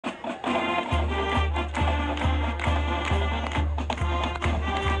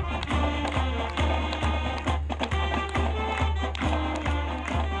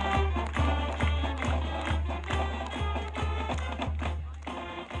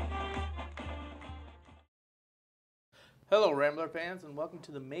Hello, Rambler fans, and welcome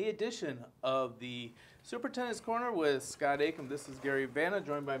to the May edition of the Superintendent's Corner with Scott Acom. This is Gary Vanna,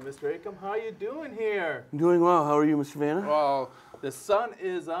 joined by Mr. Acom. How are you doing here? I'm doing well. How are you, Mr. Vanna? Well, the sun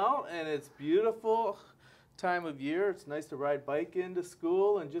is out, and it's beautiful time of year. It's nice to ride bike into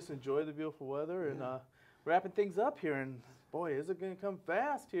school and just enjoy the beautiful weather and wrapping things up here. And boy, is it going to come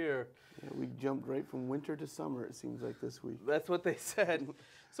fast here. Yeah, we jumped right from winter to summer, it seems like, this week. That's what they said.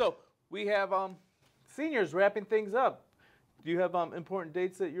 So we have seniors wrapping things up. Do you have important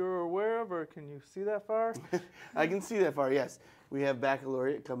dates that you're aware of, or can you see that far? I can see that far, yes. We have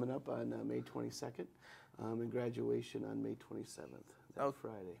baccalaureate coming up on May 22nd and graduation on May 27th, that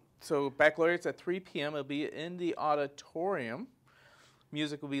Friday. So baccalaureate's at 3 p.m. It'll be in the auditorium.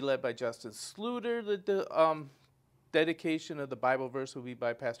 Music will be led by Justin Sluter. The dedication of the Bible verse will be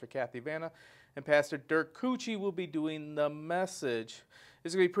by Pastor Kathy Vanna, and Pastor Dirk Cucci will be doing the message.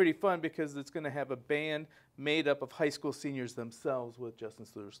 It's going to be pretty fun because it's going to have a band made up of high school seniors themselves with Justin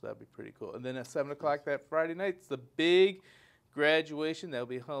Sluter, so that'll be pretty cool. And then at 7 o'clock that Friday night, it's the big graduation that will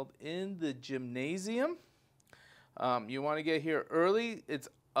be held in the gymnasium. You want to get here early. It's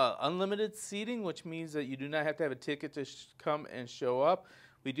unlimited seating, which means that you do not have to have a ticket to come and show up.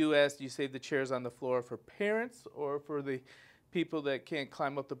 We do ask you save the chairs on the floor for parents or for the people that can't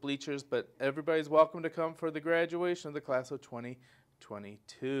climb up the bleachers, but everybody's welcome to come for the graduation of the class of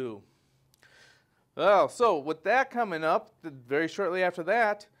 2022. Well, so with that coming up, very shortly after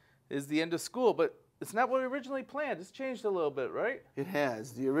that is the end of school, but it's not what we originally planned. It's changed a little bit, right? It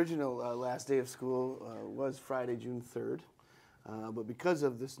has. The original last day of school was Friday, June 3rd, but because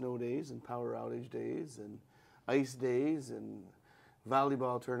of the snow days and power outage days and ice days and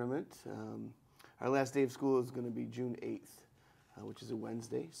volleyball tournament, our last day of school is going to be June 8th, which is a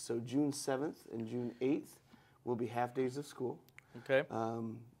Wednesday. So June 7th and June 8th will be half days of school. Okay.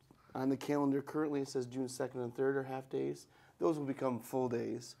 On the calendar currently it says June 2nd and 3rd are half days. Those will become full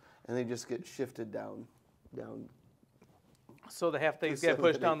days, and they just get shifted down. So the half days get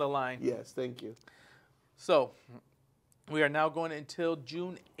pushed down the line. Yes, thank you. So we are now going until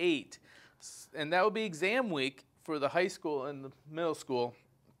June 8th, and that will be exam week for the high school and the middle school.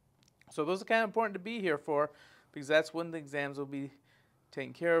 So those are kind of important to be here for, because that's when the exams will be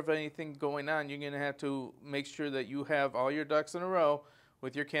taken care of. Anything going on, you're going to have to make sure that you have all your ducks in a row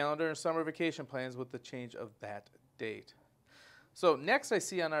with your calendar and summer vacation plans with the change of that date. So next I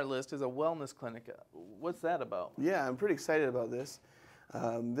see on our list is a wellness clinic. What's that about? Yeah, I'm pretty excited about this.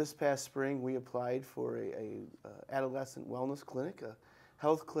 This past spring we applied for a adolescent wellness clinic, a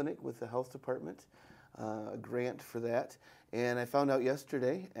health clinic with the health department, a grant for that. And I found out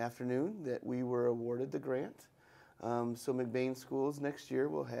yesterday afternoon that we were awarded the grant. So McBain Schools next year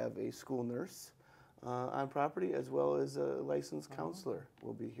will have a school nurse on property, as well as a licensed counselor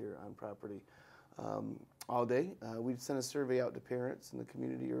will be here on property all day. We sent a survey out to parents in the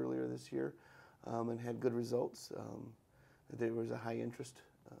community earlier this year and had good results. There was a high interest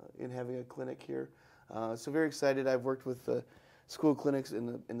in having a clinic here. So very excited. I've worked with school clinics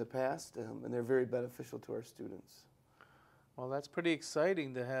in the past, and they're very beneficial to our students. Well, that's pretty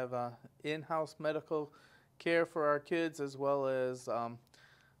exciting to have in-house medical care for our kids, as well as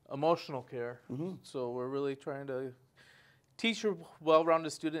emotional care. Mm-hmm. So we're really trying to teach a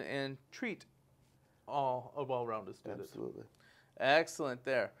well-rounded student and treat a well-rounded student. Absolutely. Excellent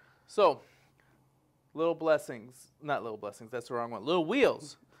there. So Little Blessings, not Little Blessings, that's the wrong one. Little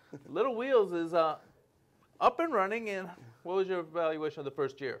Wheels. Little Wheels is up and running, and what was your evaluation of the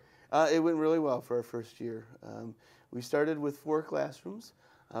first year? It went really well for our first year. We started with 4 classrooms.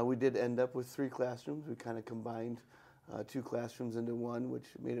 We did end up with 3 classrooms. We kind of combined 2 classrooms into one, which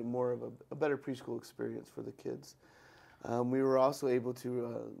made it more of a better preschool experience for the kids. We were also able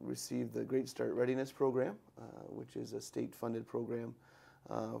to receive the Great Start Readiness Program, which is a state-funded program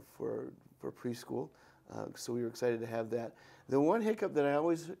for preschool. So we were excited to have that. The one hiccup that I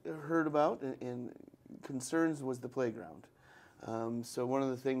always heard about and concerns was the playground. So one of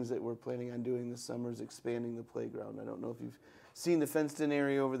the things that we're planning on doing this summer is expanding the playground. I don't know if you've seen the fenced-in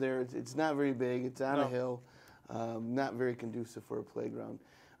area over there. It's not very big. It's on a hill, not very conducive for a playground.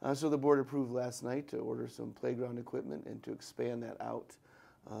 So the board approved last night to order some playground equipment and to expand that out,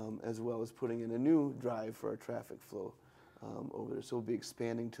 as well as putting in a new drive for our traffic flow over there. So we'll be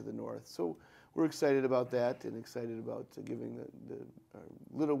expanding to the north. So we're excited about that and excited about giving our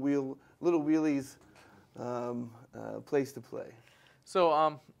little wheelies place to play.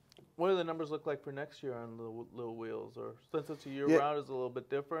 So what do the numbers look like for next year on Little Wheels? Or since it's a year-round, is it a little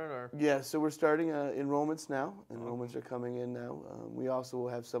bit different? Or yeah, so we're starting enrollments now. Enrollments are coming in now. We also will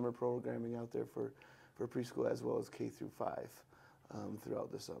have summer programming out there for preschool as well as K through 5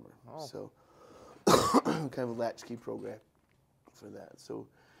 throughout the summer. So kind of a latchkey program for that. So,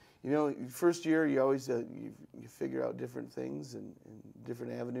 you know, first year you always you figure out different things and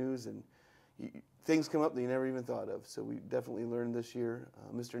different avenues, and things come up that you never even thought of. So we definitely learned this year.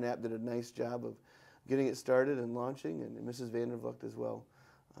 Mr. Knapp did a nice job of getting it started and launching, and Mrs. Vandervlucht as well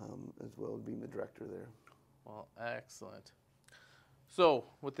being the director there. Well, excellent. So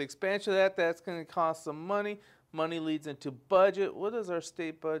with the expansion of that, that's going to cost some money. Money leads into budget. What is our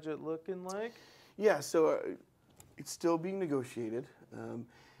state budget looking like? Yeah, so it's still being negotiated.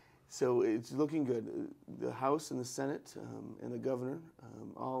 So it's looking good. The House and the Senate and the governor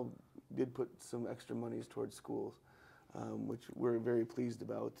all did put some extra monies towards schools, which we're very pleased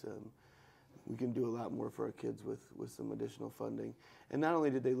about. We can do a lot more for our kids with some additional funding. And not only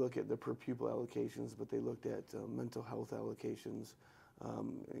did they look at the per pupil allocations, but they looked at mental health allocations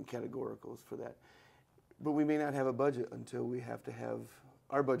and categoricals for that. But we may not have a budget until we have to have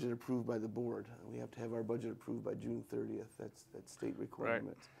our budget approved by the board. We have to have our budget approved by June 30th. That's state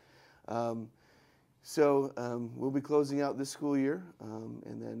requirement. Right. So we'll be closing out this school year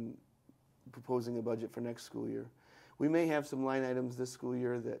and then proposing a budget for next school year. We may have some line items this school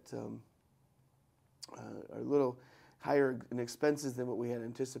year that are a little higher in expenses than what we had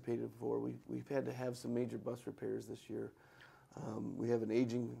anticipated for. We've had to have some major bus repairs this year. We have an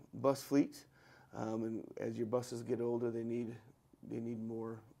aging bus fleet, and as your buses get older, they need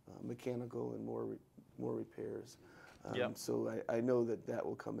more mechanical and more repairs. Yep. So I know that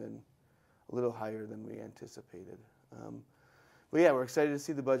will come in a little higher than we anticipated. But yeah, we're excited to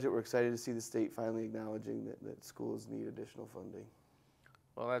see the budget. We're excited to see the state finally acknowledging that schools need additional funding.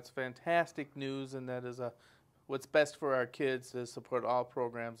 Well, that's fantastic news, and that is what's best for our kids to support all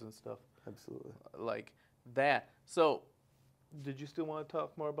programs and stuff. Absolutely. Like that. So, did you still want to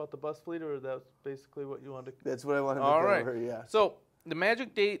talk more about the bus fleet, or that's basically what you wanted to? That's what I wanted to cover, right. Yeah. So, the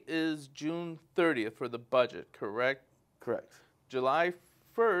magic date is June 30th for the budget, correct? Correct. July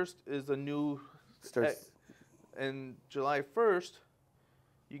 1st is a new... And July 1st,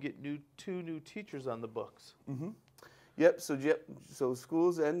 you get two new teachers on the books. Mm-hmm. Yep. So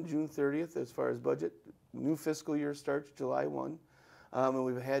schools end June 30th as far as budget. New fiscal year starts July 1, and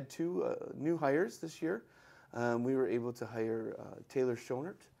we've had two new hires this year. We were able to hire Taylor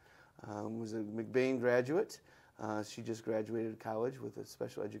Schonert, who's a McBain graduate. She just graduated college with a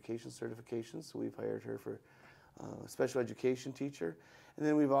special education certification, so we've hired her for special education teacher. And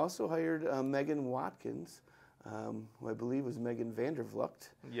then we've also hired Megan Watkins, who I believe was Megan Vandervlucht.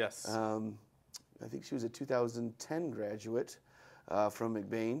 Yes. I think she was a 2010 graduate from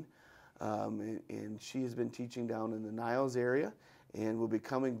McBain, and she has been teaching down in the Niles area and will be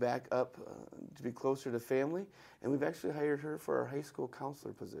coming back up to be closer to family. And we've actually hired her for our high school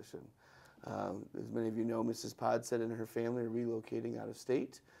counselor position. As many of you know, Mrs. Podset and her family are relocating out of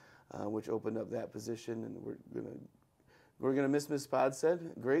state, which opened up that position, and we're gonna miss Ms.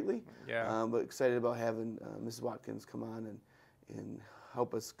 Podset greatly. Yeah. But excited about having Ms. Watkins come on and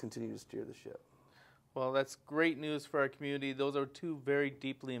help us continue to steer the ship. Well, that's great news for our community. Those are two very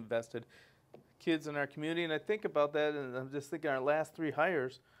deeply invested kids in our community, and I think about that, and I'm just thinking our last three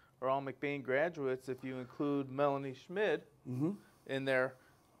hires are all McBain graduates, if you include Melanie Schmid in there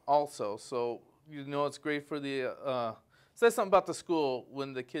also. So, you know, it's great for the, says something about the school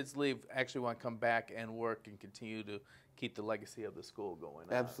when the kids leave, actually want to come back and work and continue to keep the legacy of the school going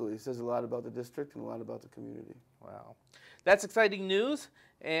on. Absolutely. It says a lot about the district and a lot about the community. Wow. That's exciting news,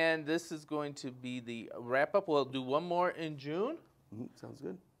 and this is going to be the wrap-up. We'll do one more in June. Sounds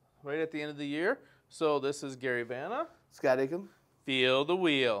good. Right at the end of the year. So this is Gary Vanna. Scott Aiken. Feel the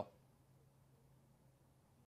wheel.